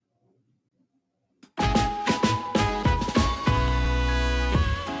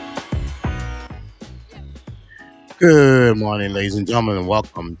Good morning, ladies and gentlemen, and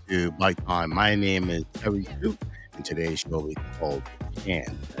welcome to Bite Time. My name is Terry Duke, and today's show is called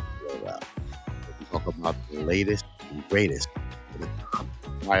Can That Blow Out. We talk about the latest and greatest for the top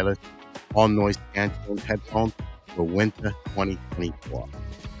wireless all noise canceling headphones for winter 2024.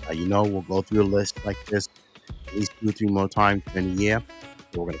 We'll go through a list like this at least 2 or 3 more times in a year.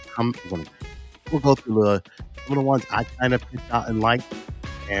 So we'll go through some of the ones I kind of picked out and liked,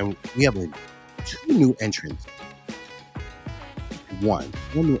 and we have two new entrants. One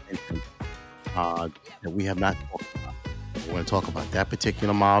new entrant that we have not talked about. We're going to talk about that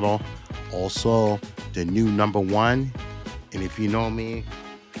particular model. Also, the new number one. And if you know me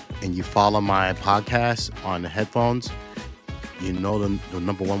and you follow my podcast on the headphones, you know the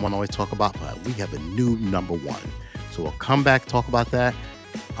number one I always talk about, but we have a new number one. So we'll come back, talk about that.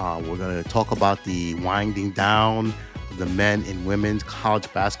 We're going to talk about the winding down of the men and women's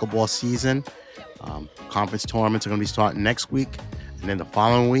college basketball season. Conference tournaments are going to be starting next week, and then the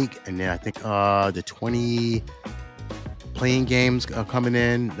following week, and then I think the 20 playing games are coming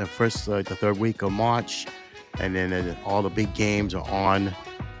in the third week of March, and then all the big games are on,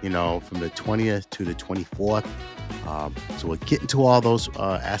 from the 20th to the 24th. So we'll get into all those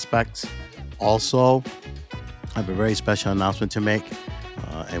aspects. Also, I have a very special announcement to make,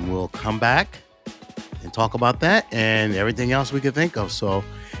 and we'll come back and talk about that and everything else we could think of. So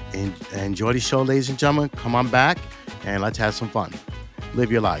enjoy the show, ladies and gentlemen. Come on back and let's have some fun. Live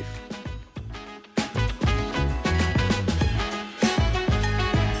your life.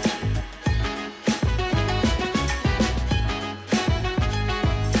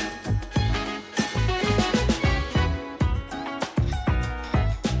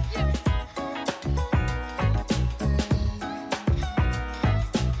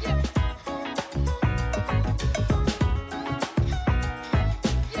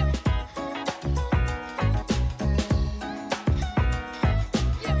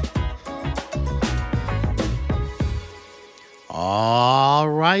 All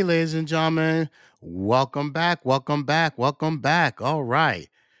right, ladies and gentlemen, welcome back. All right.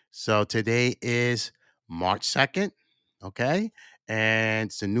 So today is March 2nd, okay? And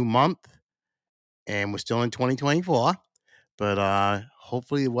it's a new month, and we're still in 2024. But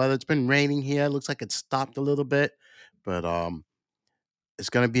hopefully the weather, it's been raining here. It looks like it stopped a little bit, but I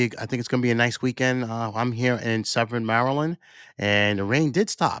think it's gonna be a nice weekend. I'm here in Severn, Maryland, and the rain did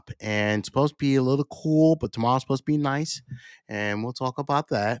stop, and it's supposed to be a little cool, but tomorrow's supposed to be nice, and we'll talk about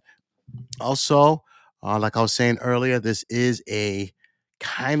that. Also, like I was saying earlier, this is a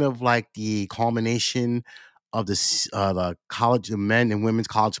kind of like the culmination of the college of men and women's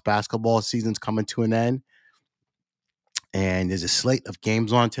college basketball seasons coming to an end, and there's a slate of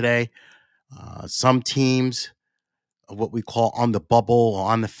games on today. Some teams, what we call on the bubble or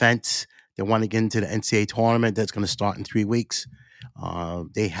on the fence. They want to get into the NCAA tournament that's going to start in 3 weeks.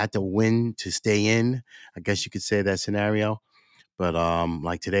 They had to win to stay in. I guess you could say that scenario. But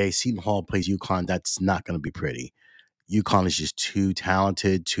like today, Seton Hall plays UConn. That's not going to be pretty. UConn is just too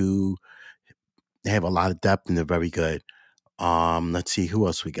talented. They have a lot of depth and they're very good. Let's see who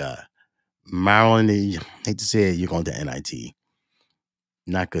else we got. Maryland. Hate to say it, you're going to NIT.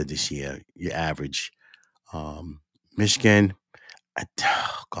 Not good this year. You're average. Michigan.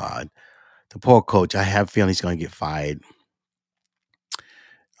 Oh God, the poor coach. I have a feeling he's going to get fired.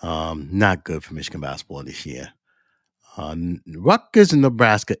 Not good for Michigan basketball this year. Rutgers and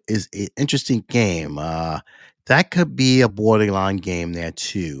Nebraska is an interesting game. That could be a borderline game there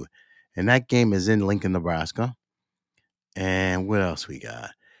too, and that game is in Lincoln, Nebraska. And what else we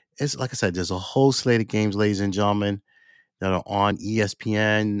got? It's like I said, there's a whole slate of games, ladies and gentlemen, that are on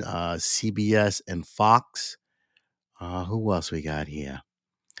ESPN, CBS, and Fox. Who else we got here?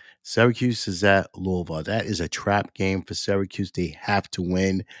 Syracuse is at Louisville. That is a trap game for Syracuse. They have to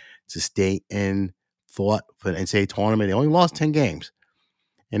win to stay in thought for the NCAA tournament. They only lost 10 games,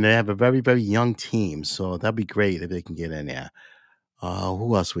 and they have a very, very young team. So that'd be great if they can get in there.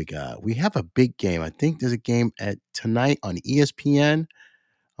 Who else we got? We have a big game. I think there's a game at tonight on ESPN.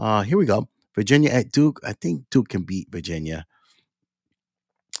 Here we go. Virginia at Duke. I think Duke can beat Virginia.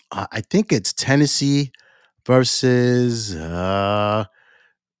 I think it's Tennessee versus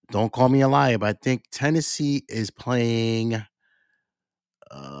don't call me a liar, but I think Tennessee is playing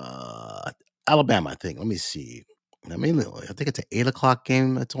Alabama. I think. Let me see. I think it's an 8 o'clock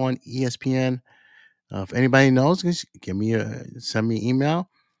game that's on ESPN. If anybody knows, just send me an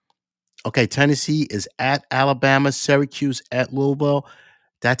email. Okay, Tennessee is at Alabama, Syracuse at Louisville.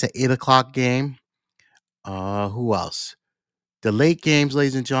 That's an 8 o'clock game. Who else? The late games,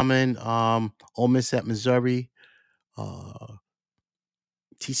 ladies and gentlemen. Ole Miss at Missouri.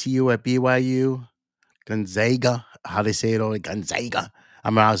 TCU at BYU. Gonzaga how they say it all, Gonzaga. I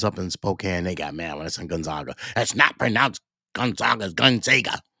mean, I was up in Spokane. They got mad when I said Gonzaga. That's not pronounced Gonzaga. It's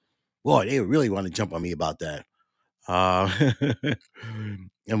Gonzaga. Boy, they really want to jump on me about that. Uh,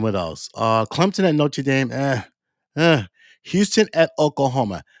 and what else? Clemson at Notre Dame. Eh. Houston at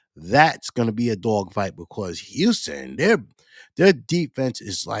Oklahoma. That's going to be a dogfight because Houston, their defense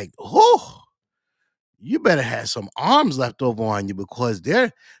is like, oh, you better have some arms left over on you because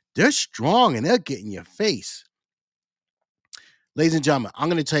they're strong and they'll get in your face. Ladies and gentlemen, I'm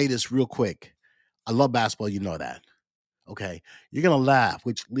going to tell you this real quick. I love basketball. You know that. Okay. You're going to laugh,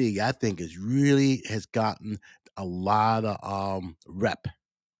 which league I think is really has gotten a lot of rep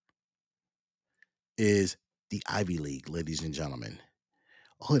is the Ivy League, ladies and gentlemen.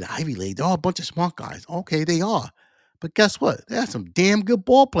 Oh, the Ivy League, they're all a bunch of smart guys. Okay, they are. But guess what? There's some damn good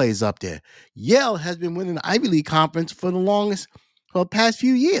ball players up there. Yale has been winning the Ivy League conference for the past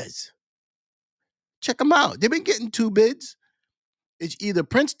few years. Check them out. They've been getting two bids. It's either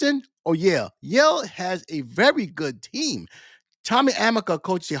Princeton or Yale. Yale has a very good team. Tommy Amica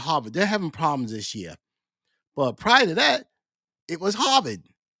coached at Harvard. They're having problems this year. But prior to that, it was Harvard.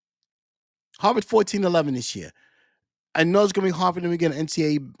 Harvard 14-11 this year. I know it's going to be hard for them to get an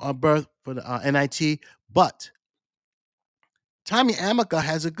NCAA berth for the NIT, but Tommy Amica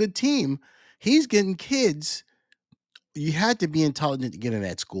has a good team. He's getting kids. You had to be intelligent to get in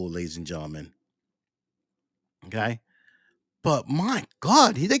that school, ladies and gentlemen. Okay? But my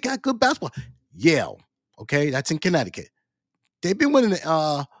God, they got good basketball. Yale, okay? That's in Connecticut. They've been winning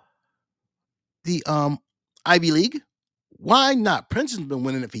the Ivy League. Why not? Princeton's been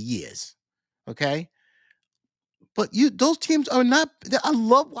winning it for years. Okay? But those teams are not. I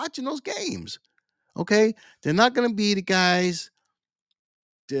love watching those games. Okay? They're not going to be the guys,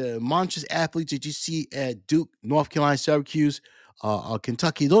 the monstrous athletes that you see at Duke, North Carolina, Syracuse,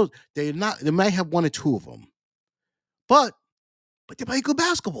 Kentucky. Those they're not. They might have one or two of them, but they play good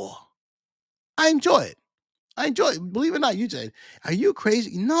basketball. I enjoy it. I enjoy it. Believe it or not, you said, "Are you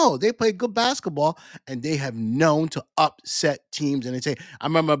crazy?" No, they play good basketball, and they have known to upset teams. And they say, I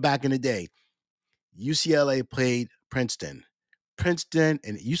remember back in the day, UCLA played Princeton. Princeton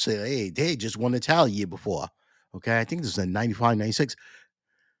and UCLA, they just won the title year before. Okay, I think this was in 95, 96.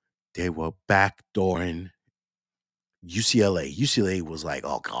 They were backdooring UCLA. UCLA was like,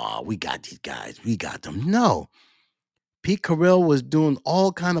 oh, God, we got these guys. We got them. No. Pete Carroll was doing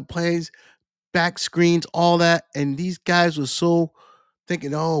all kind of plays, back screens, all that. And these guys were so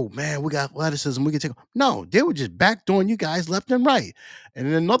thinking, oh, man, we got athleticism. We can take them. No, they were just backdooring you guys left and right. And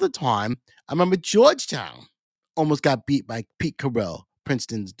then another time, I remember Georgetown almost got beat by Pete Carroll,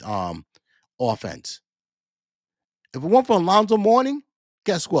 Princeton's offense. If it weren't for Alonzo Mourning,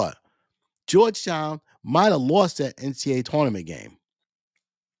 guess what? Georgetown might have lost that NCAA tournament game.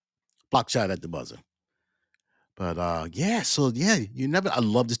 Block shot at the buzzer. But I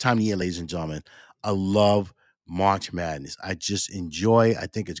love this time of year, ladies and gentlemen. I love March Madness. I just enjoy. I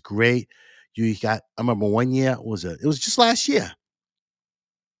think it's great. I remember one year it was just last year.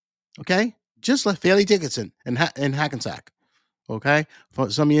 Okay, just like Fairleigh Dickinson and Hackensack. Okay, for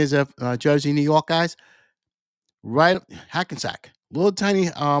some years of Jersey, New York guys, right? Hackensack, little tiny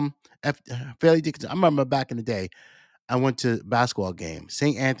Fairleigh Dickinson. I remember back in the day, I went to a basketball game,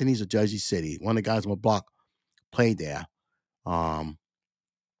 St. Anthony's of Jersey City. One of the guys on my block played there.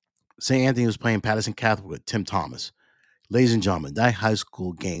 St. Anthony was playing Patterson Catholic with Tim Thomas. Ladies and gentlemen, that high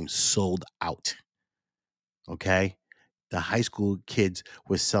school game sold out. Okay? The high school kids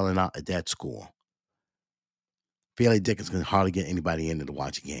were selling out at that school. Fairleigh Dickinson could hardly get anybody in to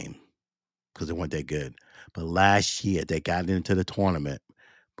watch a game because they weren't that good. But last year, they got into the tournament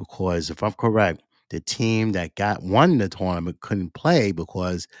because, if I'm correct, the team that won the tournament couldn't play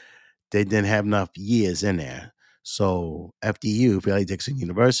because they didn't have enough years in there. So FDU, Fairleigh Dickinson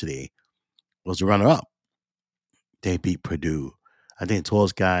University, was the runner-up. They beat Purdue. I think the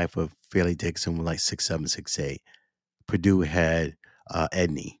tallest guy for Fairleigh Dickinson was like 6'7", 6'8". Purdue had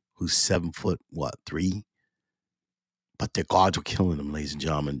Edney, who's 7'3". But their guards were killing them, ladies and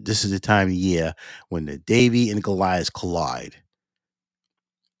gentlemen. This is the time of year when the Davy and Goliath collide.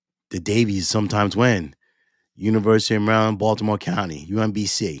 The Davies sometimes win. University of Maryland, Baltimore County,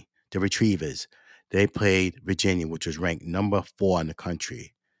 UMBC, the Retrievers. They played Virginia, which was ranked number 4 in the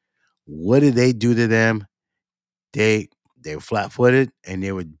country. What did they do to them? They were flat-footed, and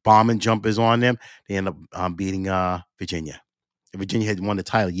they were bombing jumpers on them. They ended up beating Virginia. Virginia had won the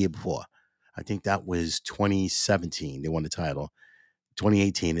title the year before. I think that was 2017. They won the title.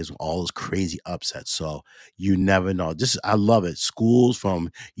 2018 is all those crazy upsets. So you never know. I love it. Schools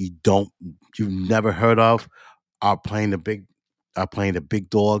from you've never heard of are playing the big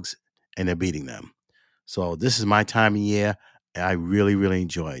dogs, and they're beating them. So this is my time of year. And I really, really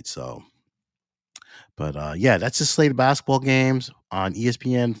enjoy it. So, but yeah, that's the slate of basketball games on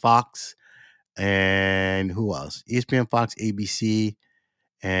ESPN, Fox, and who else? ESPN, Fox, ABC,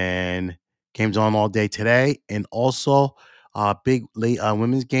 and games on all day today. And also, big late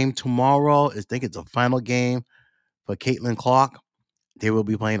women's game tomorrow. I think it's a final game for Caitlin Clark. They will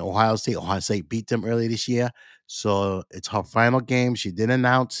be playing Ohio State. Ohio State beat them earlier this year. So it's her final game. She did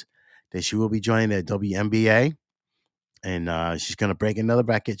announce that she will be joining the WNBA, and she's going to break another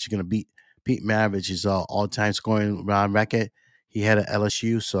record. She's going to beat Pete Maravich's all-time scoring round record he had at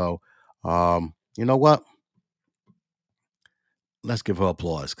LSU. So, you know what? Let's give her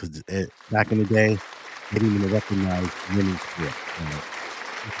applause because back in the day, they didn't even recognize women's sport. So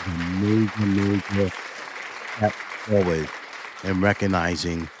this is a major step forward in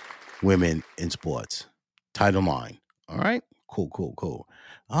recognizing women in sports. Title IX. All right. Cool, cool, cool.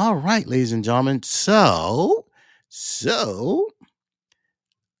 All right, ladies and gentlemen. So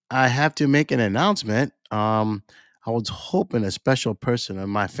I have to make an announcement. I was hoping a special person in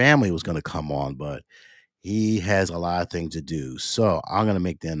my family was going to come on, but he has a lot of things to do. So I'm going to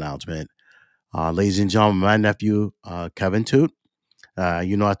make the announcement. Ladies and gentlemen, my nephew, Kevin Toot.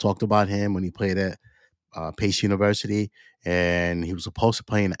 I talked about him when he played at Pace University, and he was supposed to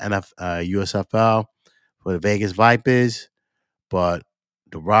play in the USFL for the Vegas Vipers, but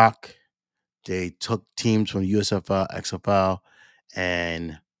The Rock, they took teams from USFL, XFL,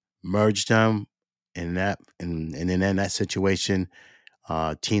 and merged them. And then in that situation,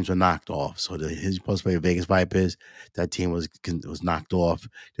 teams were knocked off. So he's supposed to play the Vegas Vipers. That team was knocked off.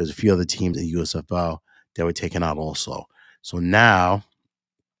 There's a few other teams in USFL that were taken out also. So now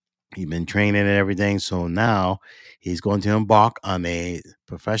he's been training and everything. So now he's going to embark on a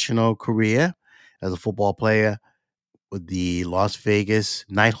professional career as a football player with the Las Vegas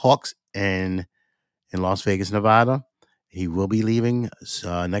Nighthawks in Las Vegas, Nevada. He will be leaving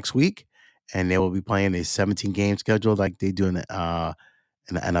next week, and they will be playing a 17 game schedule like they do in the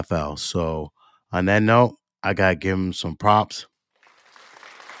NFL. So on that note, I gotta give him some props.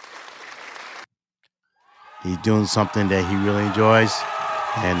 He's doing something that he really enjoys,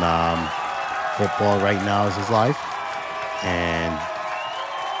 and football right now is his life. And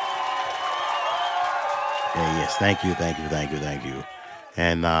yeah, yes, thank you.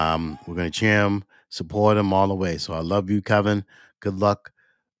 And we're gonna cheer him, support him all the way. So I love you, Kevin. Good luck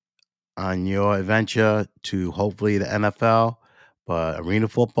on your adventure to hopefully the NFL. But arena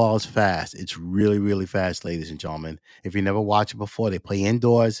football is fast. It's really, really fast, ladies and gentlemen. If you never watched it before, they play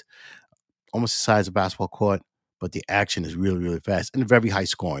indoors, almost the size of a basketball court, but the action is really, really fast and very high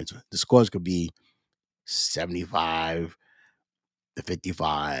scoring. The scores could be 75 to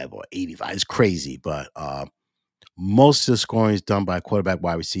 55 or 85. It's crazy, but most of the scoring is done by a quarterback,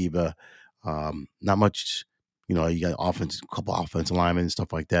 wide receiver. Not much, you got offense, a couple offensive linemen and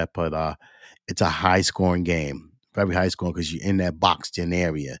stuff like that, but it's a high scoring game, very high scoring because you're in that boxed in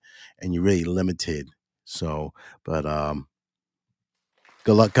area and you're really limited. So, but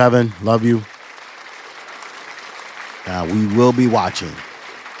good luck, Kevin. Love you. We will be watching.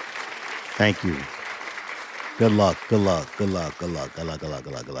 Thank you. Good luck. Good luck. Good luck. Good luck. Good luck. Good luck.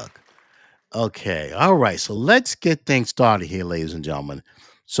 Good luck. Good luck. Okay. All right. So let's get things started here, ladies and gentlemen.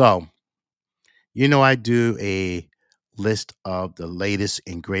 So, I do a list of the latest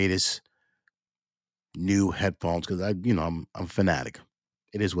and greatest new headphones because I'm a fanatic.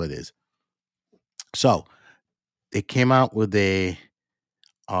 It is what it is. So they came out with a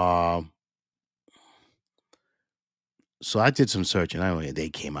um so I did some searching. I don't know they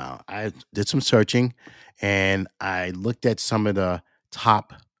came out. I did some searching and I looked at some of the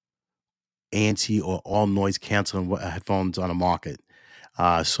top ANC or all noise canceling headphones on the market.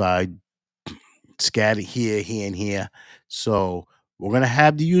 So I scattered here, and here. So we're gonna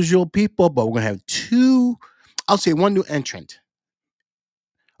have the usual people, but we're gonna have two. I'll say one new entrant.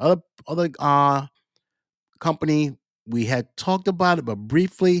 Other company we had talked about it, but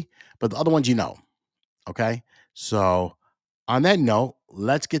briefly. But the other ones, okay. So on that note,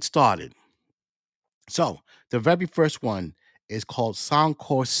 let's get started. So the very first one is called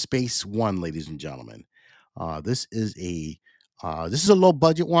Soundcore Space One, ladies and gentlemen. This is a low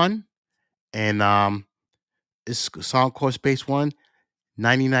budget one, and it's Soundcore Space One.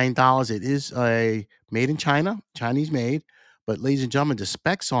 $99. It is a made in China, Chinese made. But ladies and gentlemen, the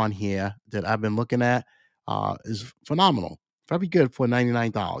specs on here that I've been looking at is phenomenal. Very good for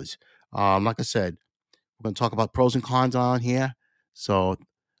 $99. Like I said, we're gonna talk about pros and cons on here. So,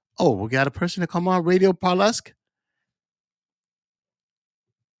 we got a person to come on Radio Parlesque.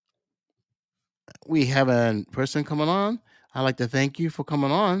 We have a person coming on. I'd like to thank you for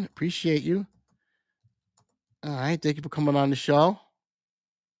coming on. Appreciate you. All right. Thank you for coming on the show.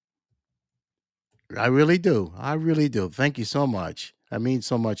 I really do. I really do. Thank you so much. That means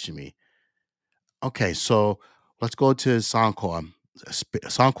so much to me. Okay, so let's go to Soundcore.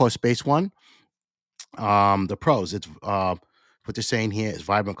 Soundcore Space One. The pros. It's what they're saying here is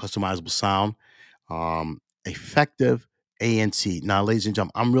vibrant, customizable sound, effective ANC. Now, ladies and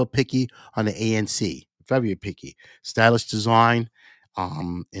gentlemen, I'm real picky on the ANC, very picky. Stylish design,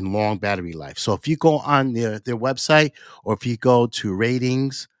 and long battery life. So if you go on their website, or if you go to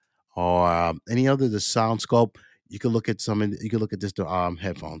ratings, or any other the sound scope, you can look at you can look at this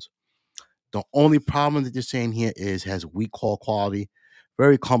headphones. The only problem that they're saying here is has weak call quality,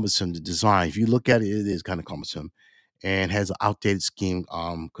 very cumbersome. The design, if you look at it, it is kind of cumbersome, and has an outdated scheme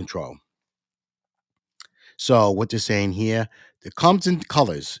control. So what they're saying here, it comes in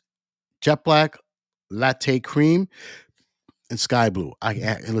colors: jet black, latte cream, and sky blue.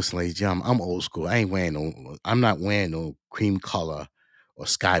 Listen, ladies and gentlemen, I'm old school. I ain't wearing no. I'm not wearing no cream color or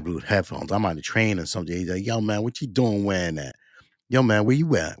sky blue headphones. I'm on the train or something. He's like, yo, man, what you doing wearing that? Yo, man, where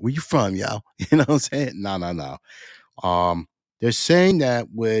you at? Where you from, yo? You know what I'm saying? No, no, no. They're saying that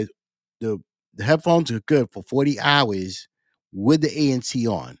with the the headphones are good for 40 hours with the ANC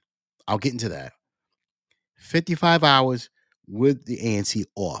on. I'll get into that. 55 hours with the ANC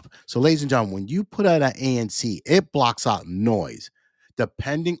off. So, ladies and gentlemen, when you put out an ANC, it blocks out noise.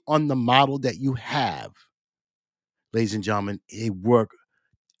 Depending on the model that you have, ladies and gentlemen, it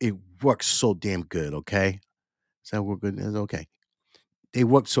works so damn good, okay? Is that work good? It's okay. They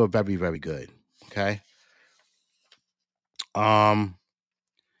work so very, very good. Okay. Um,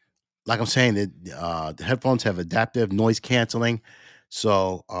 like I'm saying, the headphones have adaptive noise canceling.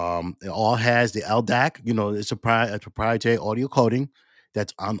 So it all has the LDAC. You know, it's a proprietary audio coding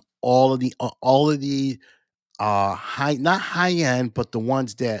that's on all of the high, not high end, but the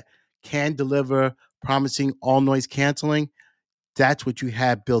ones that can deliver promising all noise canceling. That's what you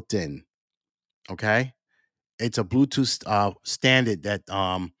have built in. Okay, it's a Bluetooth standard that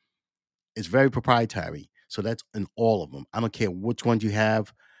is very proprietary. So that's in all of them. I don't care which ones you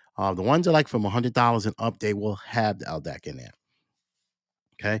have. The ones that are like from $100 and up, they will have the LDAC in there.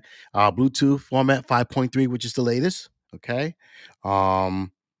 Okay. Bluetooth format 5.3, which is the latest. Okay.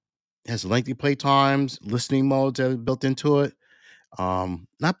 Um, has lengthy play times, listening modes that are built into it.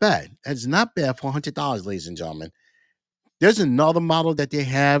 Not bad. It's not bad for $100, ladies and gentlemen. There's another model that they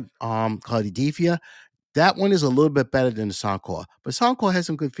have called the Defia. That one is a little bit better than the Soundcore, but Soundcore has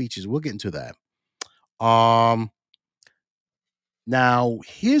some good features. We'll get into that. Um, Now,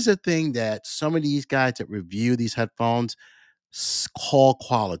 here's the thing that some of these guys that review these headphones call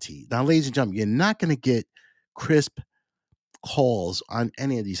quality. Now, ladies and gentlemen, you're not going to get crisp calls on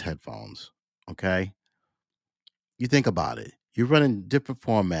any of these headphones. Okay. You think about it. You're running different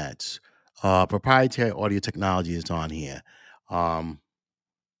formats. Proprietary audio technology is on here. Um,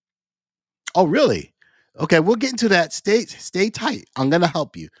 oh, really? Okay, we'll get into that. Stay tight. I'm gonna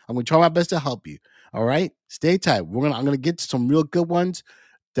help you. I'm gonna try my best to help you. All right, stay tight. I'm gonna get to some real good ones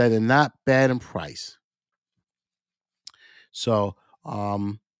that are not bad in price. So,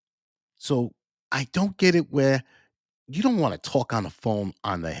 um, so I don't get it where you don't want to talk on the phone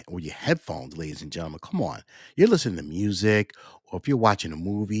on the with your headphones, ladies and gentlemen. Come on, you're listening to music, or if you're watching a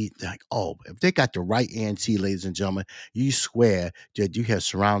movie, like, oh, if they got the right ANC, ladies and gentlemen, you swear that you have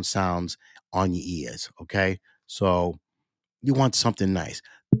surround sounds on your ears. Okay, so you want something nice.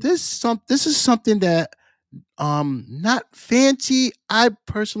 This is something that not fancy. I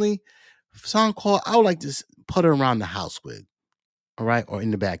personally sound call. I would like to put it around the house with. All right, or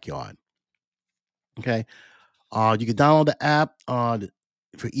in the backyard. Okay. You can download the app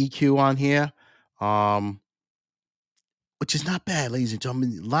for EQ on here, um, which is not bad, ladies and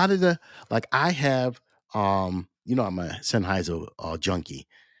gentlemen. A lot of the like I have, I'm a Sennheiser junkie.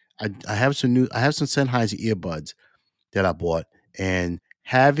 I have some Sennheiser earbuds that I bought, and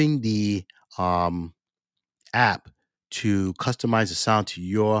having the um, app to customize the sound to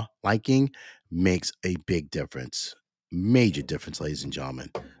your liking makes a big difference, major difference, ladies and gentlemen.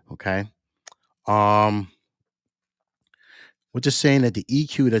 Okay. Um, We're just saying that the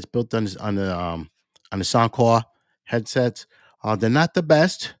EQ that's built on the Soundcore headsets, they're not the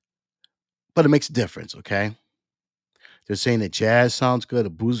best, but it makes a difference. Okay, they're saying that jazz sounds good,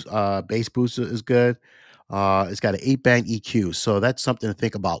 a bass booster is good. It's got an 8-band EQ, so that's something to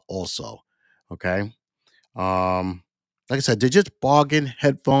think about also. Okay, um, like I said, they're just bargain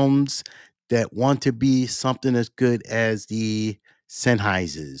headphones that want to be something as good as the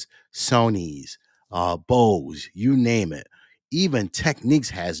Sennheisers, Sony's, Bose, you name it. Even Techniques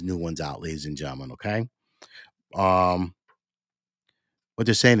has new ones out, ladies and gentlemen. Okay. Um, what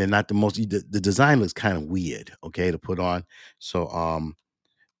they're saying, they're not the most. The design looks kind of weird, okay, to put on. So,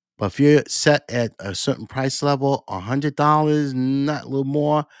 but if you're set at a certain price level, $100, not a little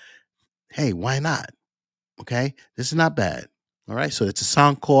more, hey, why not? Okay, this is not bad. All right, so it's a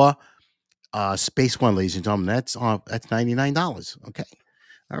Soundcore Space One, ladies and gentlemen. That's $99. Okay,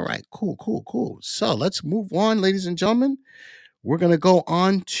 all right, cool, cool, cool. So let's move on, ladies and gentlemen. We're gonna go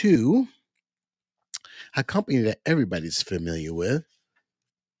on to a company that everybody's familiar with,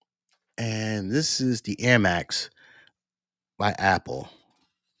 and this is the Air Max by Apple.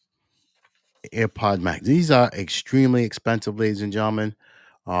 AirPod Max. These are extremely expensive, ladies and gentlemen.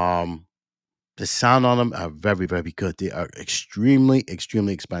 Um, the sound on them are very, very good. They are extremely,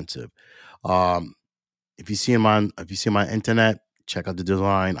 extremely expensive. Um, if you see them on internet, check out the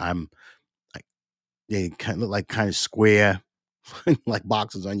design. I'm like they kind of look like kind of square, like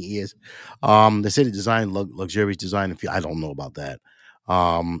boxes on your ears. They say the design luxurious design. If you, I don't know about that.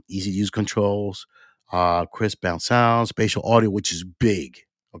 Easy to use controls, crisp bounce sound, spatial audio, which is big.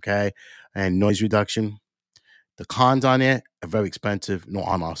 Okay, and noise reduction. The cons on it are very expensive. No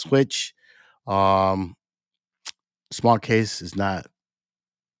on-off switch. Um, Smart case is not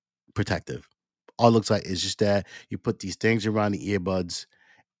protective. All it looks like is just that you put these things around the earbuds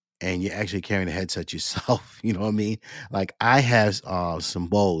and you're actually carrying the headset yourself. You know what I mean? Like I have some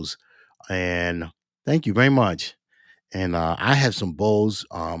Bose, and thank you very much. And I have some Bose,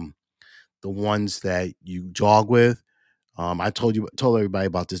 the ones that you jog with. I told everybody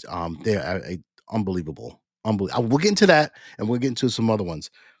about this. They're unbelievable. Unbelievable. We'll get into that, and we'll get into some other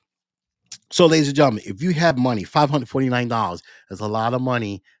ones. So, ladies and gentlemen, if you have money, $549 is a lot of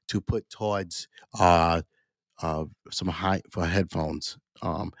money to put towards uh, some high for headphones.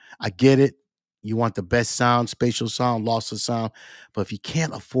 I get it. You want the best sound, spatial sound, loss of sound, but if you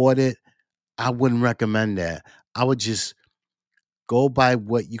can't afford it, I wouldn't recommend that. I would just go by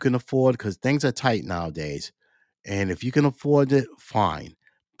what you can afford because things are tight nowadays. And if you can afford it, fine.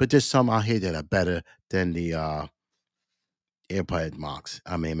 But there's some out here that are better than the AirPod Max.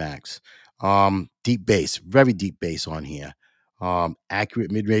 I mean Max. Deep bass, very deep bass on here.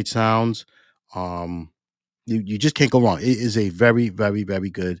 Accurate mid-range sounds. Um, you just can't go wrong. It is a very, very, very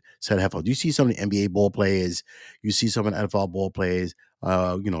good set of headphones. You see some of the NBA ball players, you see some of the NFL ball players. They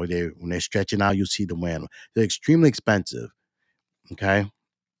when they're stretching out, you see them wearing them. They're extremely expensive. Okay,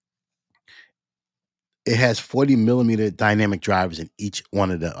 it has 40 millimeter dynamic drivers in each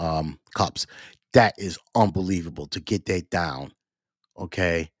one of the cups. That is unbelievable to get that down.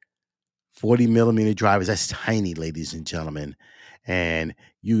 Okay, 40 millimeter drivers. That's tiny, ladies and gentlemen, and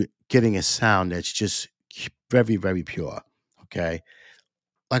you getting a sound that's just very, very pure. Okay,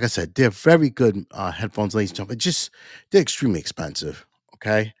 like I said, they're very good headphones, ladies and gentlemen. Just they're extremely expensive.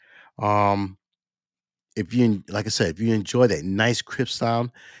 Okay, um, if you like I said, if you enjoy that nice crisp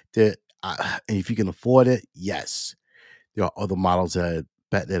sound, that and if you can afford it, yes, there are other models that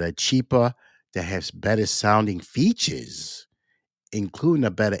are cheaper that has better sounding features, including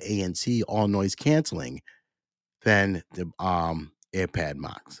a better ANC all noise canceling than the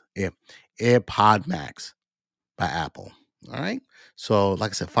AirPod Max by Apple. All right. So,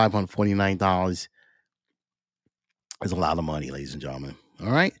 like I said, $549 is a lot of money, ladies and gentlemen.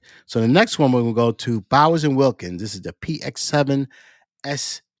 All right. So the next one we're gonna go to Bowers and Wilkins. This is the PX7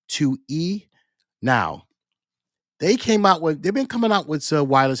 S2E. Now they've been coming out with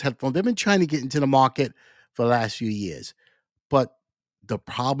wireless headphones. They've been trying to get into the market for the last few years, but the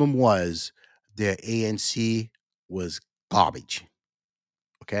problem was their ANC was garbage.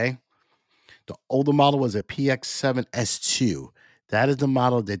 Okay. The older model was a PX7 S2. That is the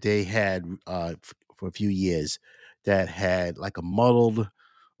model that they had for a few years that had like a muddled,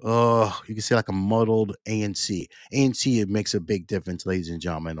 you can say like a muddled ANC. ANC, it makes a big difference, ladies and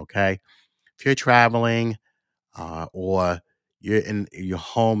gentlemen, okay? If you're traveling or you're in your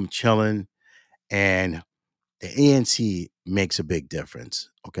home chilling and the ANC makes a big difference,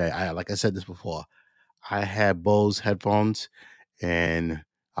 okay? Like I said this before, I had Bose headphones and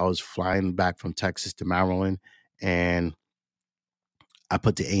I was flying back from Texas to Maryland and I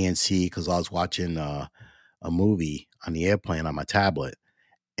put the ANC because I was watching a movie on the airplane on my tablet.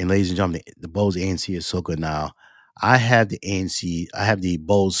 And ladies and gentlemen, the Bose ANC is so good now. I have the ANC, I have the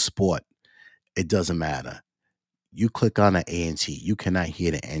Bose Sport. It doesn't matter. You click on the ANC, you cannot hear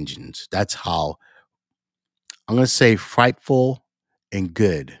the engines. That's how I'm gonna say frightful and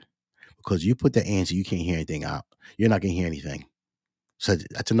good. Because you put the ANC, you can't hear anything out. You're not gonna hear anything. So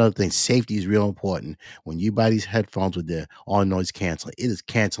that's another thing. Safety is real important. When you buy these headphones with the all noise canceling, it is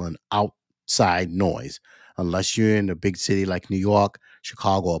canceling outside noise. Unless you're in a big city like New York,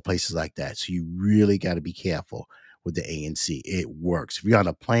 Chicago, or places like that. So you really got to be careful with the ANC. It works. If you're on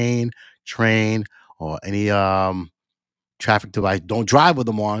a plane, train, or any traffic device, don't drive with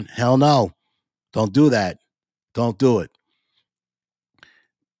them on. Hell no. Don't do that. Don't do it.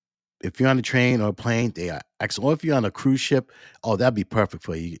 If you're on a train or a plane, they are excellent. Or if you're on a cruise ship, oh, that'd be perfect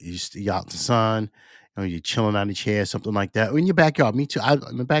for you. You're out in the sun, you're chilling on the chair, something like that. Or in your backyard. Me too.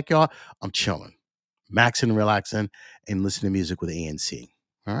 In the backyard, I'm chilling, maxing and relaxing, and listening to music with ANC.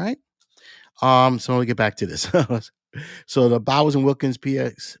 All right. So let me get back to this. So the Bowers and Wilkins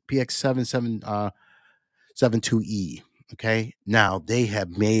PX72E. Okay. Now they have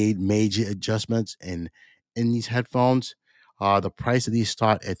made major adjustments in these headphones. The price of these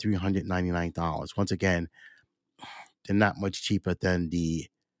start at $399. Once again, they're not much cheaper than the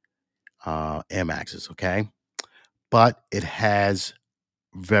Air Maxes, okay? But it has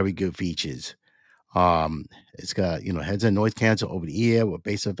very good features. It's got heads and noise cancel over the ear with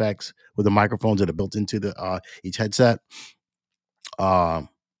bass effects with the microphones that are built into the each headset. Um,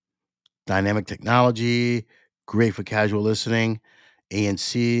 Dynamic technology, great for casual listening.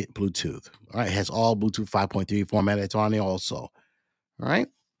 ANC, Bluetooth. All right, it has all Bluetooth 5.3 format. It's on there also. All right.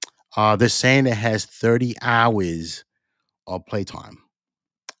 They're saying it has 30 hours of playtime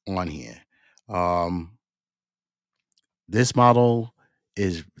on here. Um, this model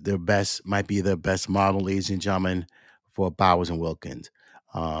is their best, might be their best model, ladies and gentlemen, for Bowers and Wilkins.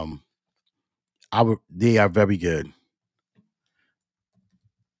 Um, they are very good.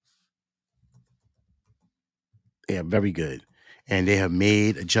 They are very good. And they have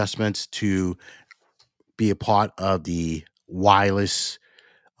made adjustments to be a part of the wireless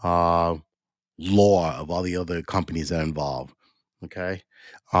uh, lore of all the other companies that are involved. Okay.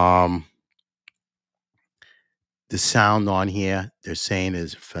 Um, the sound on here, they're saying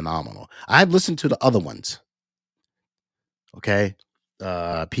is phenomenal. I've listened to the other ones. Okay.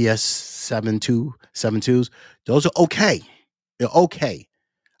 PS72s, those are okay. They're okay.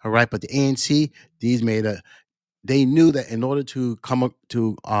 All right. But the ANC, these they knew that in order to come up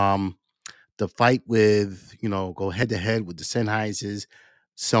to the fight with, go head to head with the Sennheisers,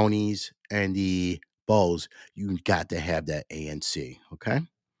 Sonys, and the Bose, you got to have that ANC. Okay.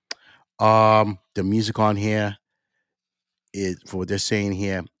 The music on here is, for what they're saying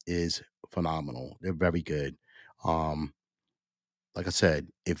here, is phenomenal. They're very good. Um, like I said,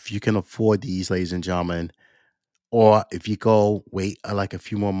 if you can afford these, ladies and gentlemen, or if you go wait like a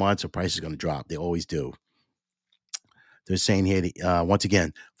few more months, the price is going to drop. They always do. They're saying here, once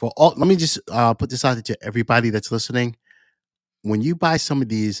again, for all, let me just put this out there to everybody that's listening. When you buy some of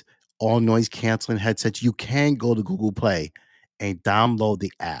these all noise canceling headsets, you can go to Google Play and download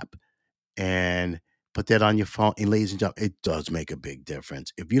the app and put that on your phone. And ladies and gentlemen, it does make a big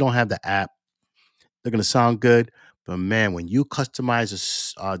difference. If you don't have the app, they're going to sound good. But man, when you customize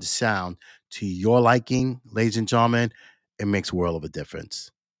the sound to your liking, ladies and gentlemen, it makes a world of a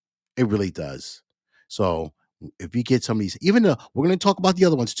difference. It really does. So if you get some of these, even though we're going to talk about the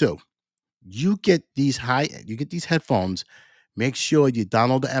other ones too, you get these headphones. Make sure you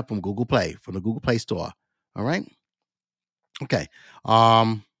download the app from Google Play, from the Google Play Store. All right. Okay.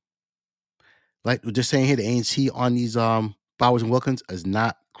 Um, like we're just saying here, the ANC on these Bowers and Wilkins is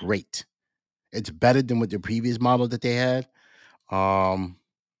not great. It's better than with the previous model that they had. Um,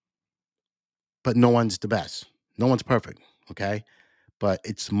 but no one's the best. No one's perfect. Okay. But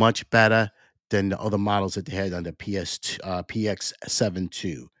it's much better than the other models that they had on the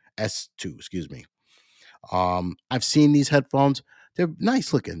PX72 S2, excuse me. I've seen these headphones. They're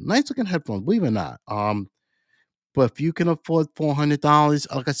nice looking headphones, believe it or not. But if you can afford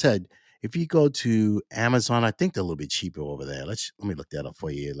 $400, like I said, if you go to Amazon, I think they're a little bit cheaper over there. Let me look that up for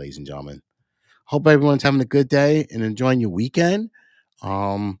you, ladies and gentlemen. Hope everyone's having a good day and enjoying your weekend.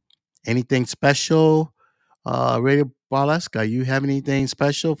 Um, Anything special? Radio Barlesca, you have anything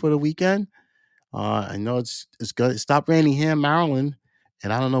special for the weekend? I know it's good. It stopped raining here in Maryland,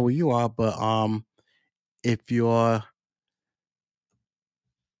 and I don't know where you are, but if you're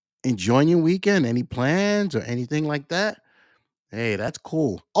enjoying your weekend, any plans or anything like that? Hey, that's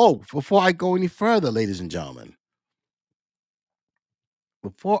cool. Oh, before I go any further, ladies and gentlemen,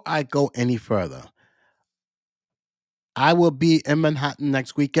 before I go any further, I will be in Manhattan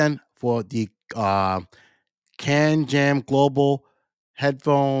next weekend for the Can Jam Global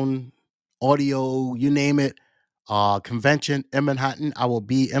Headphone Audio, you name it, convention in Manhattan. I will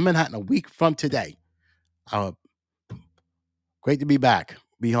be in Manhattan a week from today. Great to be back,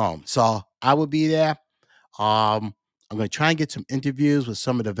 be home. So I will be there. I'm going to try and get some interviews with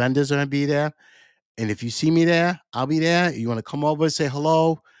some of the vendors that are going to be there. And if you see me there, I'll be there. You want to come over and say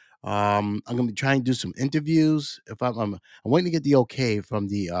hello? I'm going to be trying to do some interviews. If I'm waiting to get the okay from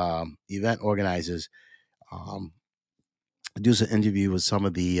the event organizers. do some interview with some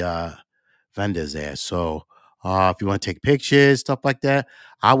of the vendors there. So if you want to take pictures, stuff like that,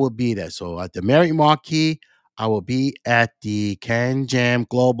 I will be there. So at the Marriott Marquis, I will be at the Can Jam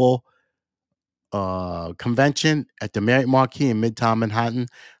Global convention at the Marriott Marquis in Midtown Manhattan.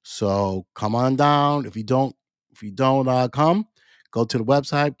 So come on down. If you don't come, go to the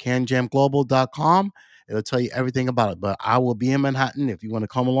website canjamglobal.com. It'll tell you everything about it. But I will be in Manhattan. If you want to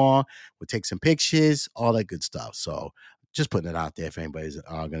come along, we'll take some pictures, all that good stuff. So just putting it out there if anybody's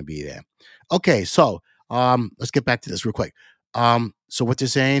going to be there. Okay, so let's get back to this real quick. So what you're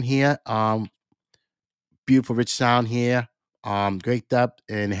saying here, beautiful, rich sound here. Great depth,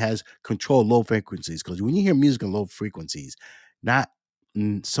 and it has controlled low frequencies. Because when you hear music in low frequencies, not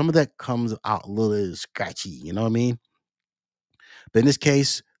some of that comes out a little scratchy. You know what I mean? But in this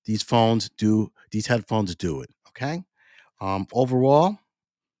case, these headphones do it. Okay. Overall,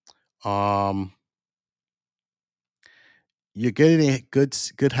 um, you're getting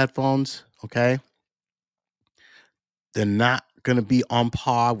good headphones. Okay, they're not gonna be on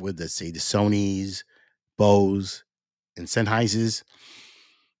par with, let's say, the Sony's, Bose, and Sennheisers,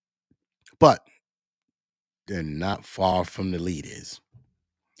 but they're not far from the leaders.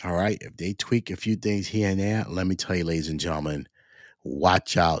 All right. If they tweak a few things here and there, let me tell you, ladies and gentlemen,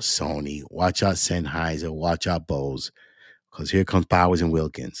 watch out, Sony. Watch out, Sennheiser. Watch out, Bose. Because here comes Bowers and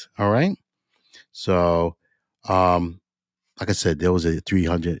Wilkins. All right. So, um, like I said, there was a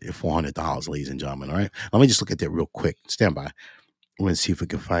 $300, $400, ladies and gentlemen. All right. Let me just look at that real quick. Stand by. We're going to see if we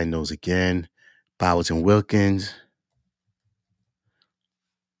can find those again. Bowers and Wilkins.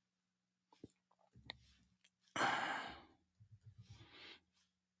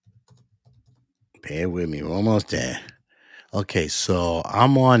 Bear with me. We're almost there. Okay, so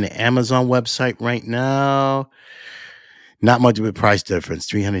I'm on the Amazon website right now. Not much of a price difference.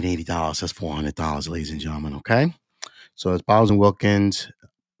 $380. That's $400, ladies and gentlemen. Okay. So it's Bowers and Wilkins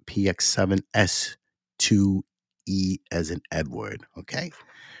PX7S2E as in Edward. Okay.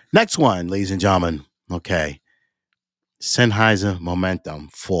 Next one, ladies and gentlemen. Okay. Sennheiser Momentum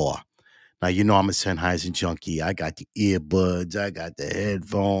 4. Now, you know I'm a Sennheiser junkie. I got the earbuds. I got the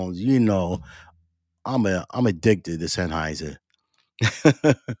headphones. You know, I'm addicted to Sennheiser.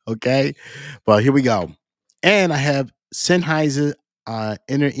 Okay. But here we go. And I have Sennheiser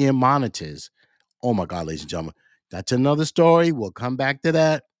inner ear monitors. Oh my God, ladies and gentlemen. That's another story. We'll come back to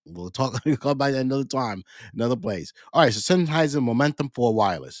that. We'll talk we'll come back another time, another place. All right. So Sennheiser Momentum 4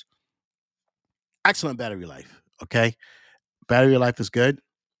 Wireless. Excellent battery life. Okay. Battery life is good.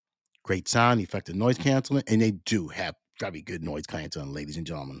 Great sound, effective noise canceling. And they do have very good noise canceling, ladies and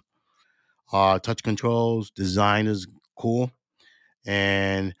gentlemen. Touch controls, design is cool.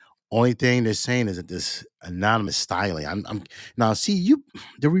 And only thing they're saying is that this anonymous styling. I'm now see you.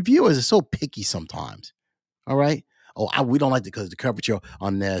 The reviewers are so picky sometimes. All right. Oh, we don't like it because the curvature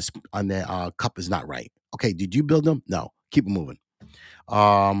on their cup is not right. Okay, did you build them? No. Keep it moving.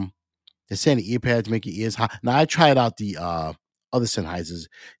 Um, they're saying the ear pads make your ears hot. Now I tried out the other Sennheisers.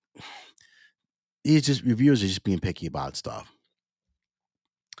 These just reviewers are just being picky about stuff.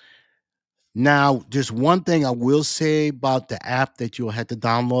 Now, just one thing I will say about the app that you'll have to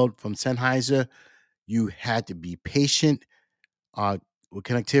download from Sennheiser, you had to be patient uh, with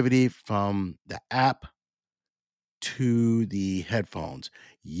connectivity from the app to the headphones.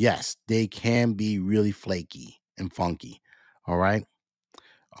 Yes, they can be really flaky and funky. All right.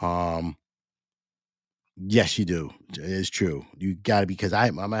 Um, yes, you do. It is true. You got to because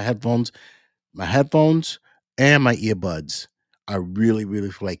my headphones and my earbuds are really,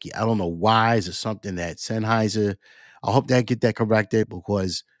 really flaky. I don't know why. Is it something that Sennheiser? I hope they get that corrected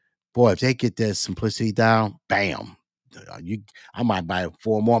because, boy, if they get their simplicity down, bam, you, I might buy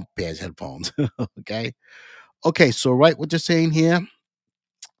four more pairs of headphones. Okay. Okay. So, right, what you're saying here,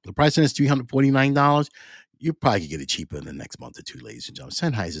 the pricing is $349. You probably could get it cheaper in the next month or two, ladies and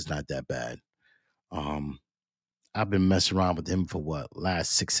gentlemen. Sennheiser's not that bad. Um, I've been messing around with them for what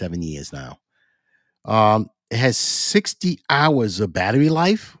last 6, 7 years now. It has 60 hours of battery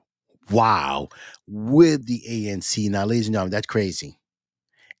life. Wow. With the ANC. Now, ladies and gentlemen, that's crazy.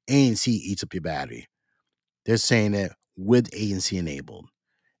 ANC eats up your battery. They're saying that with ANC enabled.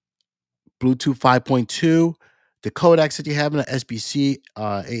 Bluetooth 5.2, the codecs that you have in the SBC,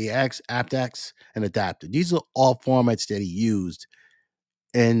 AAX, aptX, and adapter. These are all formats that he used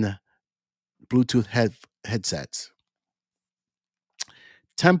in Bluetooth headsets.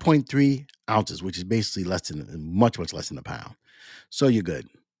 10.3 ounces, which is basically much, much less than a pound. So you're good.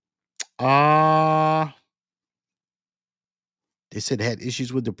 Uh they said they had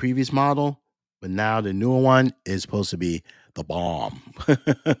issues with the previous model, but now the newer one is supposed to be the bomb.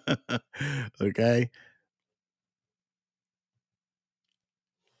 Okay.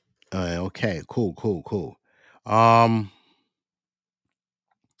 Okay, cool, cool, cool. Um,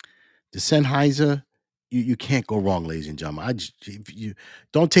 the Sennheiser, you can't go wrong, ladies and gentlemen. If you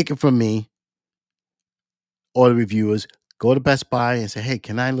don't take it from me or the reviewers. Go to Best Buy and say, "Hey,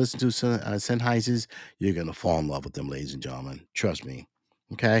 can I listen to some Sennheisers?" You're gonna fall in love with them, ladies and gentlemen. Trust me.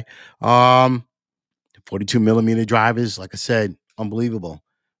 Okay. Um, 42 millimeter drivers, like I said, unbelievable.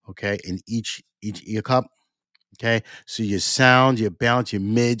 Okay, in each ear cup. Okay, so your sound, your balance, your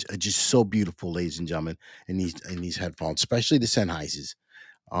mids are just so beautiful, ladies and gentlemen, in these headphones, especially the Sennheisers.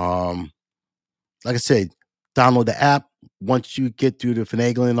 Um, like I said, download the app. Once you get through the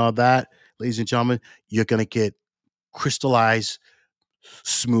finagling and all that, ladies and gentlemen, you're gonna get crystallized,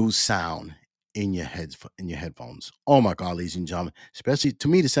 smooth sound in your headphones. Oh my god, ladies and gentlemen, especially to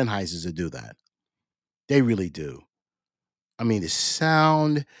me, the Sennheisers that do that. They really do. I mean, the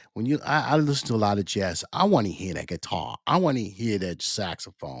sound when I listen to a lot of jazz. I want to hear that guitar. I want to hear that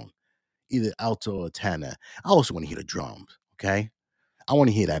saxophone, either alto or tenor. I also want to hear the drums. Okay, I want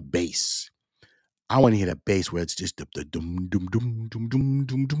to hear that bass. I want to hear that bass where it's just the dum dum dum dum dum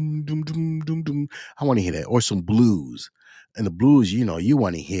dum dum dum dum dum dum. I want to hear that, or some blues. And the blues, you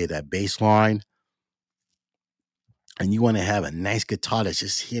want to hear that bass line, and you want to have a nice guitar that's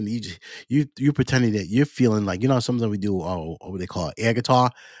just here. You pretending that you're feeling like something we do. What they call air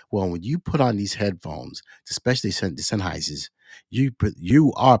guitar. Well, when you put on these headphones, especially the Sennheisers,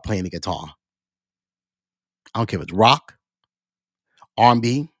 you are playing the guitar. I don't care if it's rock,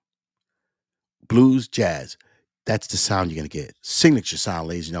 R&B, blues, jazz. That's the sound you're gonna get. Signature sound,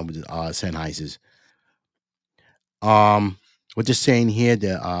 ladies and gentlemen. Sennheisers. We're just saying here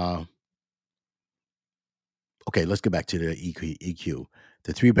that okay, let's get back to the EQ.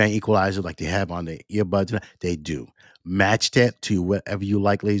 The three band equalizer, like they have on the earbuds, they do. Match that to whatever you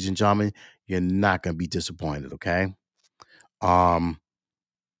like, ladies and gentlemen. You're not gonna be disappointed, okay? Um,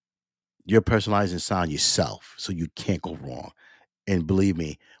 you're personalizing sound yourself, so you can't go wrong. And believe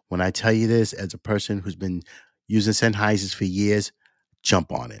me, when I tell you this, as a person who's been using Sennheisers for years,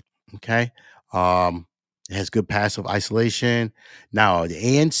 jump on it. Okay. It has good passive isolation. Now the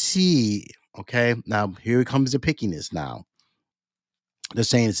ANC, okay. Now here comes the pickiness now. They're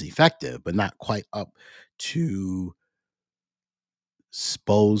saying it's effective, but not quite up to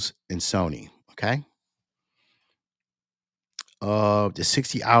Bose and Sony. Okay. The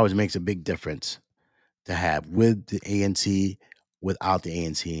 60 hours makes a big difference to have with the ANC, without the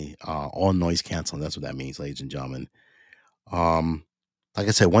ANC, all noise canceling. That's what that means, ladies and gentlemen. Um, like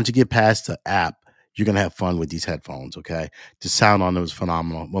I said, once you get past the app, you're gonna have fun with these headphones. Okay, the sound on them is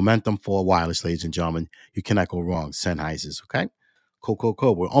phenomenal. Momentum for wireless, ladies and gentlemen. You cannot go wrong. Sennheisers. Okay, cool, cool,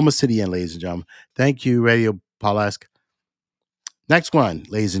 cool. We're almost to the end, ladies and gentlemen. Thank you, Radio Paulesk. Next one,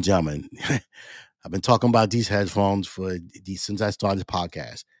 ladies and gentlemen. I've been talking about these headphones since I started the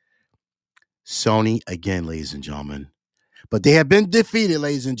podcast. Sony again, ladies and gentlemen. But they have been defeated,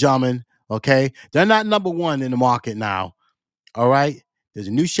 ladies and gentlemen. Okay, they're not number one in the market now. All right. There's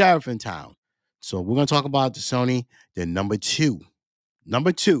a new sheriff in town. So we're going to talk about the Sony. They're number two.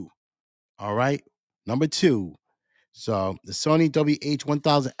 Number two. All right. Number two. So the Sony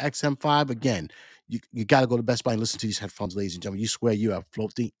WH-1000 XM5, again, you got to go to Best Buy and listen to these headphones, ladies and gentlemen. You swear you are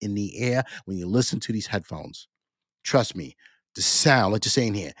floating in the air when you listen to these headphones. Trust me. The sound, like you're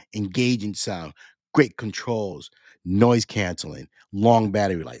saying here, engaging sound, great controls, noise canceling, long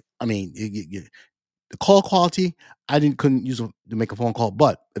battery life. I mean, the call quality, I didn't couldn't use to make a phone call,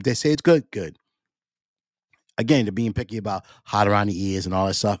 but if they say it's good, good. Again, they're being picky about hot around the ears and all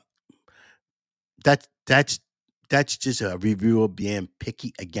that stuff. That's that's that's just a reviewer being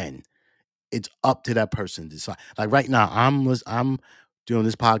picky again. It's up to that person to decide. Like right now, I'm doing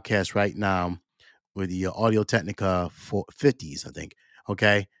this podcast right now with the Audio Technica 50s, I think.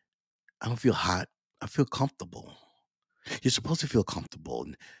 Okay, I don't feel hot. I feel comfortable. You're supposed to feel comfortable.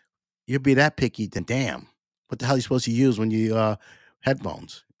 And you'll be that picky, then damn. What the hell are you supposed to use when you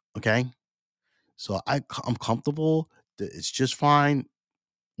headphones? Okay. So I'm comfortable. It's just fine.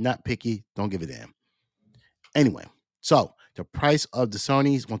 Not picky. Don't give a damn. Anyway, so the price of the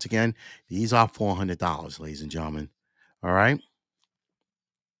Sony's, once again, these are $400, ladies and gentlemen. All right.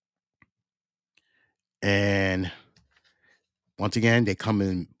 And once again, they come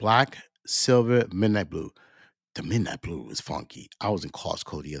in black, silver, midnight blue. The midnight blue is funky. I was in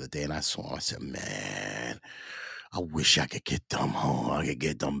Costco the other day and I saw 'em. I said, man, I wish I could get them home. I could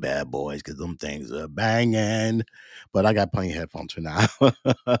get them bad boys because them things are banging. But I got plenty of headphones for now.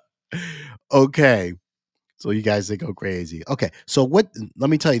 Okay. So you guys, they go crazy. Okay. So let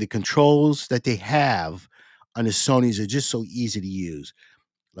me tell you, the controls that they have on the Sonys are just so easy to use.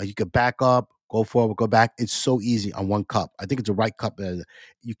 Like you could back up, go forward, go back. It's so easy on one cup. I think it's the right cup.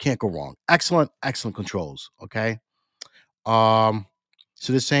 You can't go wrong. Excellent, excellent controls. Okay. Um,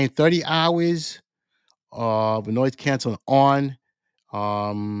 so they're saying 30 hours with noise canceling on.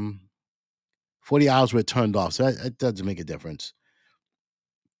 Um, 40 hours were turned off. So that doesn't make a difference.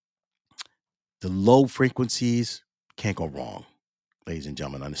 The low frequencies can't go wrong, ladies and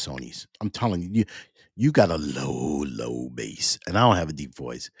gentlemen, on the Sonys. I'm telling you, you got a low bass. And I don't have a deep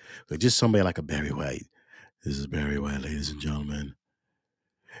voice. But just somebody like a Barry White. This is Barry White, ladies and gentlemen.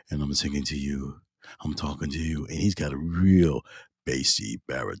 And I'm singing to you. I'm talking to you. And he's got a real bassy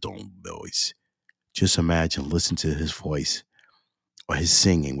baritone voice. Just imagine, listen to his voice or his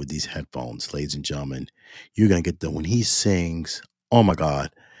singing with these headphones, ladies and gentlemen. You're going to get when he sings, oh my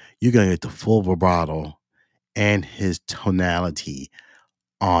God, you're going to get the full vibrato and his tonality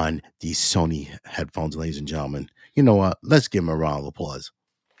on these Sony headphones, ladies and gentlemen. You know what? Let's give him a round of applause.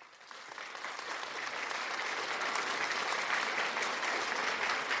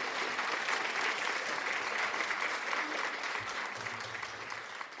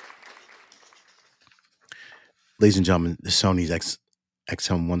 Ladies and gentlemen, the Sony's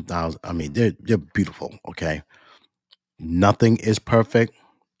XM1000. I mean, they're beautiful. Okay, nothing is perfect.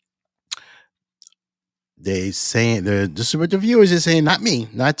 They saying this is what the reviewers are saying, not me,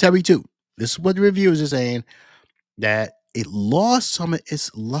 not Terry too. This is what the reviewers are saying, that it lost some of its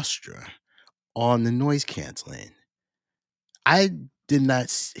luster on the noise canceling. I did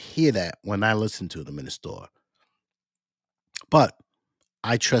not hear that when I listened to them in the store, but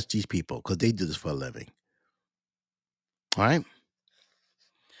I trust these people because they do this for a living. All right.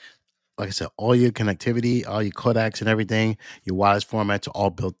 Like I said, all your connectivity, all your codecs and everything, your wireless formats are all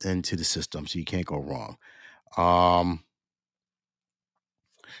built into the system, so you can't go wrong. Um,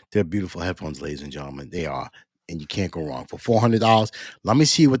 they're beautiful headphones, ladies and gentlemen. They are, and you can't go wrong for $400. Let me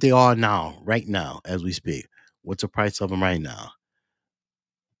see what they are now, right now, as we speak. What's the price of them right now?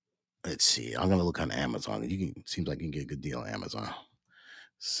 Let's see. I'm gonna look on Amazon. Seems like you can get a good deal on Amazon.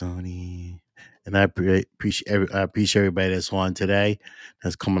 Sony, and I appreciate everybody that's on today,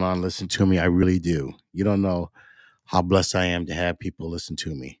 that's coming on, listen to me. I really do. You don't know how blessed I am to have people listen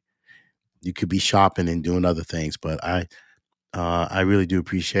to me. You could be shopping and doing other things, but I really do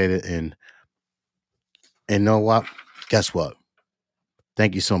appreciate it. And know what? Guess what?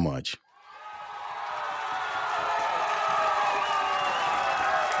 Thank you so much.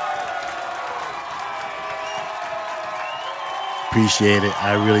 Appreciate it.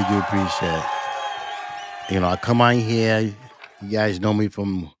 I really do appreciate it. I come on here. You guys know me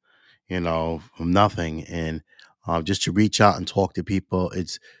from from nothing, and just to reach out and talk to people,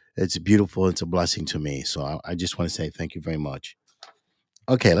 it's beautiful. It's a blessing to me. So I just want to say thank you very much.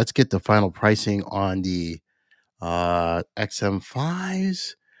 Okay, let's get the final pricing on the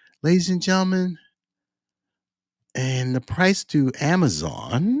XM5s, ladies and gentlemen. And the price to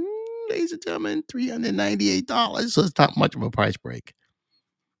Amazon, ladies and gentlemen, $398. So it's not much of a price break.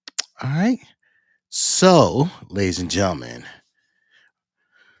 All right. So, ladies and gentlemen,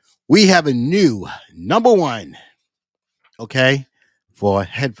 we have a new number one, okay, for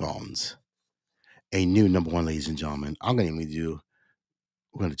headphones. A new number one, ladies and gentlemen. We're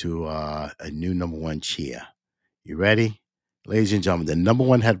going to do a new number one cheer. You ready? Ladies and gentlemen, the number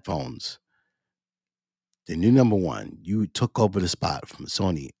one headphones, the new number one, you took over the spot from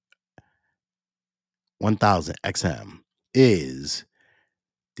Sony 1000 XM, is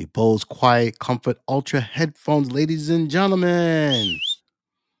the Bose Quiet Comfort Ultra headphones, ladies and gentlemen.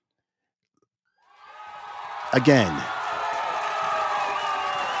 Again,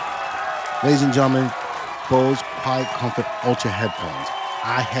 ladies and gentlemen, Bose Quiet Comfort Ultra headphones.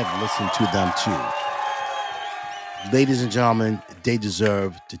 I have listened to them too. Ladies and gentlemen, they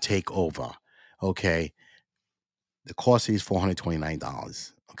deserve to take over. Okay. The cost is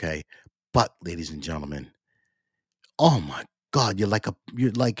 $429. Okay. But, ladies and gentlemen, oh my God, you know,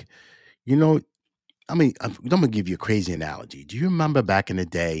 I'm gonna give you a crazy analogy. Do you remember back in the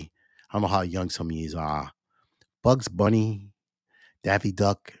day? I don't know how young some of you are. Bugs Bunny, Daffy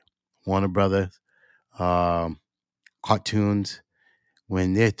Duck, Warner Brothers, um, cartoons.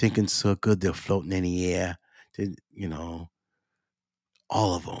 When they're thinking so good, they're floating in the air.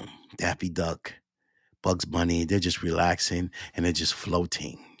 All of them. Daffy Duck, Bugs Bunny. They're just relaxing and they're just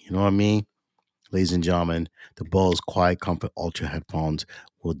floating. You know what I mean? Ladies and gentlemen, the Bose Quiet Comfort Ultra headphones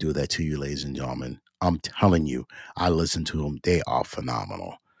will do that to you, ladies and gentlemen. I'm telling you, I listen to them. They are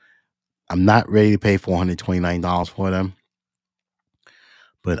phenomenal. I'm not ready to pay $429 for them,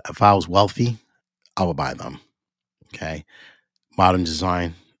 but if I was wealthy, I would buy them. Okay. Modern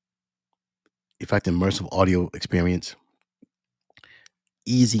design, effective immersive audio experience,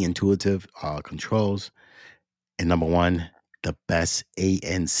 easy, intuitive controls, and number one, the best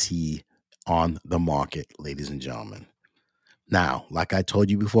ANC on the market, ladies and gentlemen. Now, like I told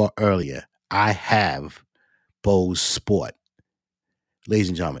you before earlier, I have Bose Sport, ladies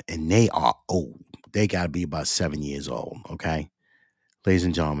and gentlemen, and they are old. They got to be about 7 years old, okay? Ladies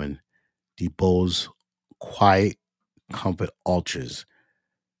and gentlemen, the Bose Quiet Comfort Ultras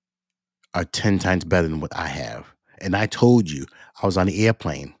are 10 times better than what I have. And I told you, I was on the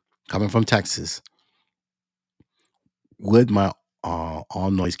airplane coming from Texas with my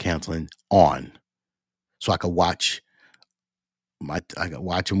all noise canceling on so I could watch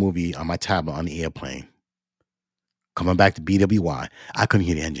a movie on my tablet on the airplane. Coming back to BWI, I couldn't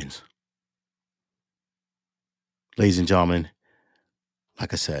hear the engines. Ladies and gentlemen,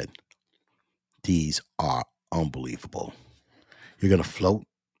 like I said, these are unbelievable. You're gonna float,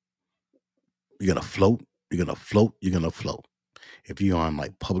 you're gonna float, you're gonna float, you're gonna float. If you're on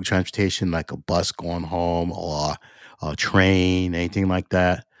like public transportation, like a bus going home or a train, anything like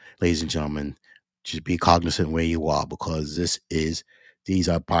that, ladies and gentlemen, just be cognizant where you are because these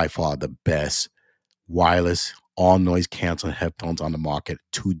are by far the best wireless all noise canceling headphones on the market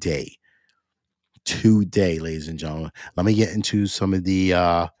today. Today, ladies and gentlemen. Let me get into some of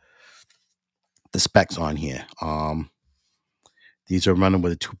the specs on here. These are running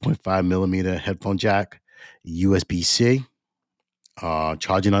with a 2.5 millimeter headphone jack, USB C,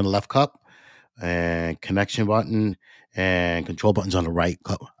 charging on the left cup, and connection button and control buttons on the right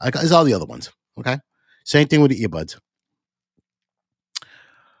cup. It's all the other ones. Okay. Same thing with the earbuds.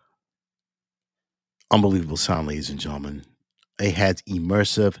 Unbelievable sound, ladies and gentlemen. It has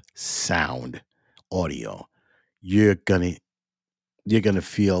immersive sound audio. You're gonna you're gonna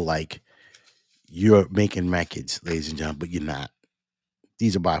feel like you're making records, ladies and gentlemen, but you're not.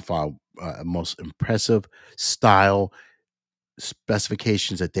 These are by far most impressive style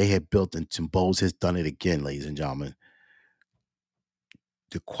specifications that they have built, and Bose has done it again, ladies and gentlemen.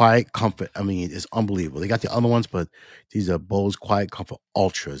 The Quiet Comfort, I mean, it's unbelievable. They got the other ones, but these are Bose Quiet Comfort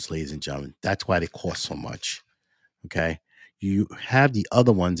Ultras, ladies and gentlemen. That's why they cost so much. Okay. You have the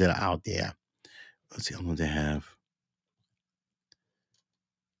other ones that are out there. What's the other ones they have?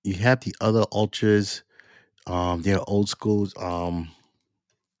 You have the other Ultras. They're old schools.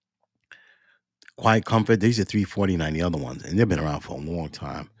 Quiet Comfort, these are 349, the other ones, and they've been around for a long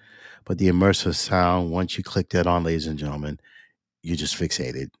time. But the immersive sound, once you click that on, ladies and gentlemen, you're just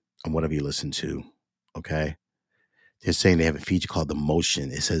fixated on whatever you listen to. Okay. They're saying they have a feature called the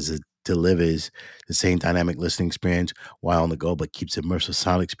motion. It says it delivers the same dynamic listening experience while on the go, but keeps immersive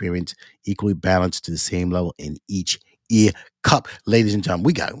sound experience equally balanced to the same level in each ear cup. Ladies and gentlemen,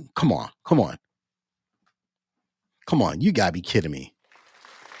 we got, come on. You gotta be kidding me.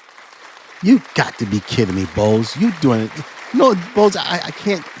 You got to be kidding me, Bose. You doing it. No, Bose, I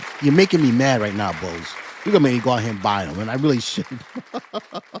can't. You're making me mad right now, Bose. You're going to make me go out here and buy them, and I really should.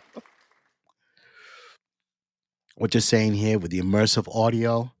 What you're saying here with the immersive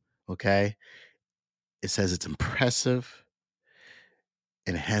audio, okay? It says it's impressive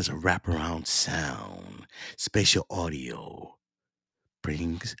and it has a wraparound sound. Spatial audio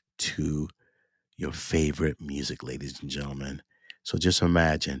brings to your favorite music, ladies and gentlemen. So just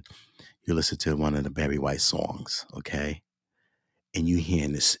imagine you listen to one of the Barry White songs, okay? And you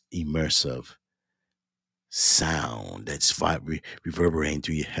hearing this immersive sound that's reverberating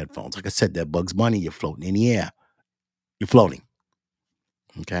through your headphones. Like I said, that Bugs Bunny, you're floating in the air. You're floating.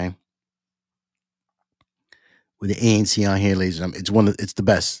 Okay. With the ANC on here, ladies and gentlemen, it's the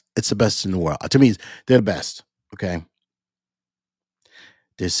best. It's the best in the world. To me, they're the best. Okay.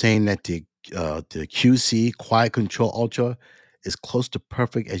 They're saying that the QC Quiet Control Ultra is close to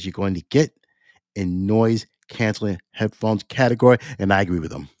perfect as you're going to get in noise canceling headphones category, and I agree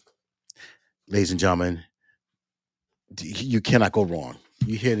with them. Ladies and gentlemen, you cannot go wrong.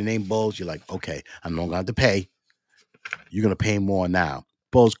 You hear the name Bose, you're like, okay, I'm not going to have to pay. You're gonna pay more now.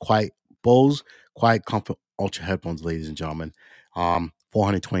 Bose Quiet Comfort Ultra headphones, ladies and gentlemen.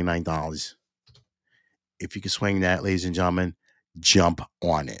 $429. If you can swing that, ladies and gentlemen, jump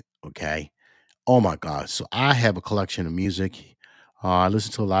on it. Okay. Oh my God. So I have a collection of music. I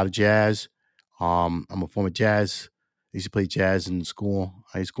listen to a lot of jazz. I'm a former jazz. I used to play jazz in school,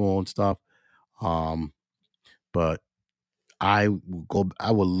 high school and stuff. Um, but I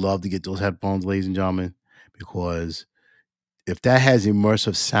would love to get those headphones, ladies and gentlemen, because if that has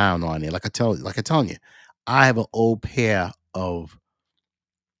immersive sound on it, like I telling you, I have an old pair of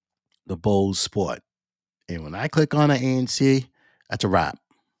the Bose Sport, and when I click on an ANC, that's a wrap.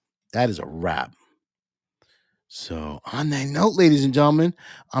 That is a wrap. So on that note, ladies and gentlemen,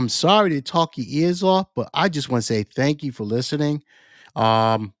 I'm sorry to talk your ears off, but I just want to say thank you for listening.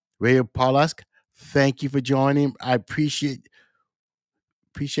 Radio Parlesk, thank you for joining. I appreciate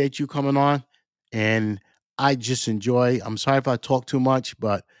you coming on, and I just enjoy. I'm sorry if I talk too much,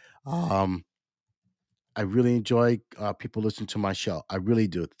 but um, I really enjoy people listening to my show. I really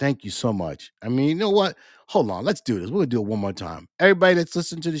do. Thank you so much. I mean, you know what? Hold on, let's do this. We're gonna do it one more time. Everybody that's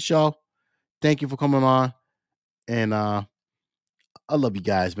listening to the show, thank you for coming on, and I love you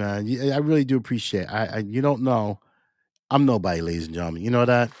guys, man. I really do appreciate. You don't know, I'm nobody, ladies and gentlemen. You know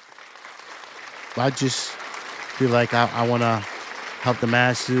that. I just feel like I want to help the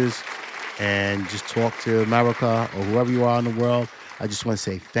masses and just talk to America or whoever you are in the world. I just want to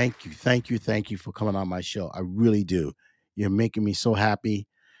say thank you, thank you, thank you for coming on my show. I really do. You're making me so happy.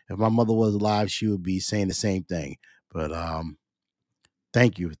 If my mother was alive, she would be saying the same thing. But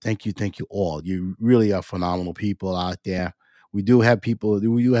thank you, thank you, thank you all. You really are phenomenal people out there. We do have people.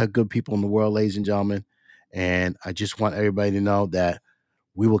 We do have good people in the world, ladies and gentlemen. And I just want everybody to know that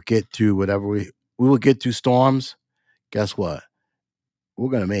we will get through whatever we will get through storms. Guess what? We're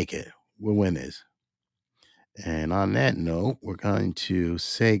gonna make it. We're winners. And on that note, we're going to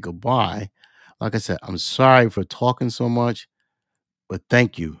say goodbye. Like I said, I'm sorry for talking so much, but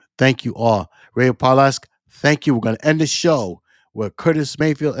thank you. Thank you all. Radio Parlask, thank you. We're going to end the show with Curtis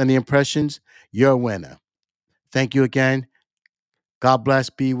Mayfield and the Impressions. You're a winner. Thank you again. God bless.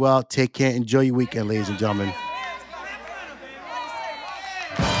 Be well. Take care. Enjoy your weekend, ladies and gentlemen.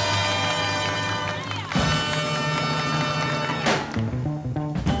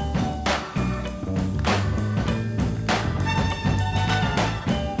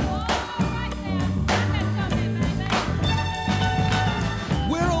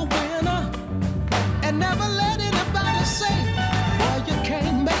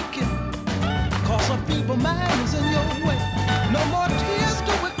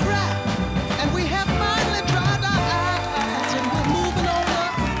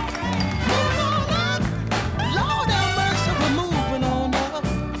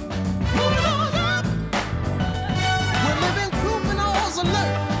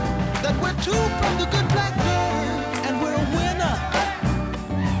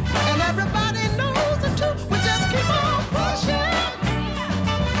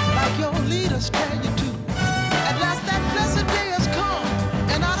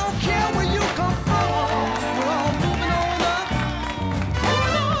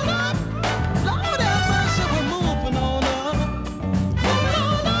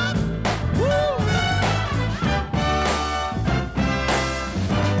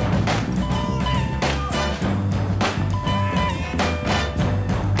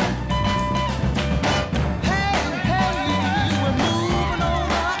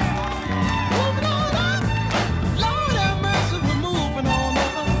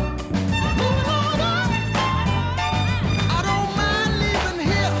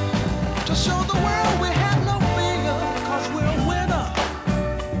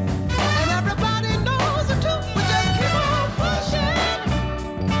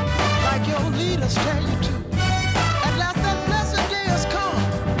 Leaders tell you to